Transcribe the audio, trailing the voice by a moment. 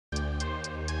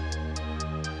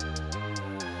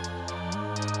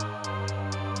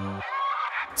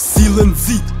Cilën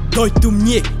zit, doj t'u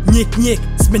njek,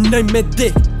 s'menoj me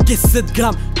dek 50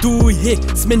 gram t'u I hek,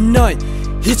 s'menoj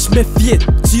hiq me fjet,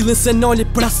 cilën se nali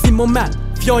për asni moment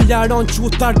Fjalla ron që u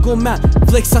t'argument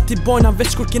Vleksa t'i bojna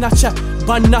veç kur kena qep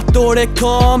Banatore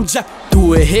kom gjep Tu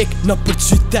e hek në për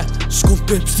qytet Shkull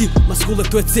të e pështil, ma shkullë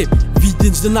të e cip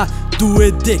Vidin gjdo nat, tu e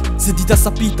dik Se dita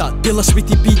sa pita, dilla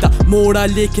shpiti pita Mora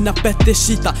lekin a pet e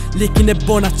shita Lekin e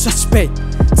bona qa shpejt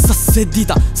Sa se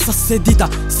dita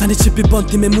Sa një qipi bën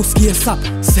ti me muski e sap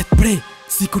Se t'prej,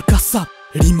 si kur ka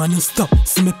sap Rima në stop,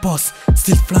 si me pas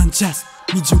Stil frances,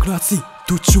 mi gjën kroaci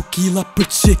Tu qu kila për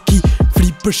qeki Fri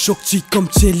për shok që I kom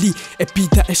qeli E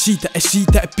pita, e shita,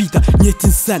 e pita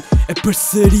Njetin sen e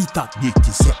përsërita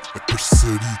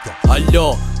Halo,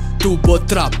 tu bo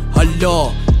trap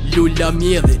Halo, lula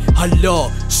mjedhi Halo,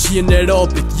 shien e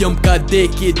robit Jom ka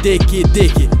deki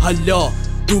Halo,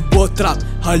 tu bo trap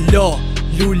Halo,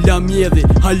 lula mjedhi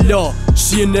Halo,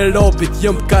 shien e robit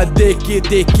Jom ka deki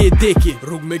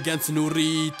Rrug me gencën u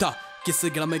rita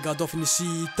Kese gra me ga dofi një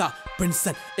shita Për në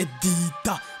sen e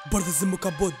dita Bardhe zë mu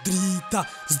ka bo drita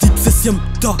Zdi pse s'jem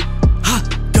ta Ha,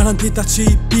 garantita që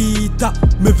I pita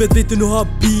Me vet vetë në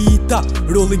habita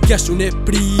Rollin cash unë e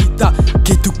prita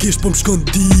Kejtu kesh po m'shkon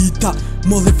dita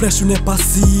Molli fresh unë e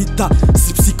pasita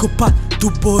Si psikopat,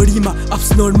 tu borima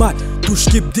Aps normal, tu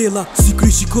shkip dela Si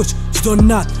kryq I kuq, qdo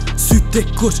nat Syt e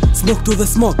kuq, smok tu dhe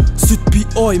smok Syt pi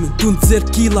ojmë, tu n'zer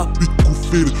kila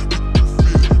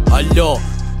Halo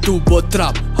Tu bo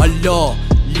trap, halo,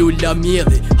 lula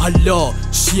mjedhi, halo,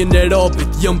 shien e robit,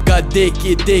 jom ka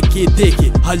deki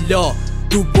Halo,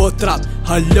 tu bo trap,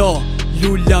 halo,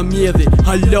 lula mjedhi,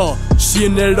 halo,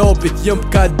 shien e robit, jom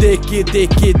ka deki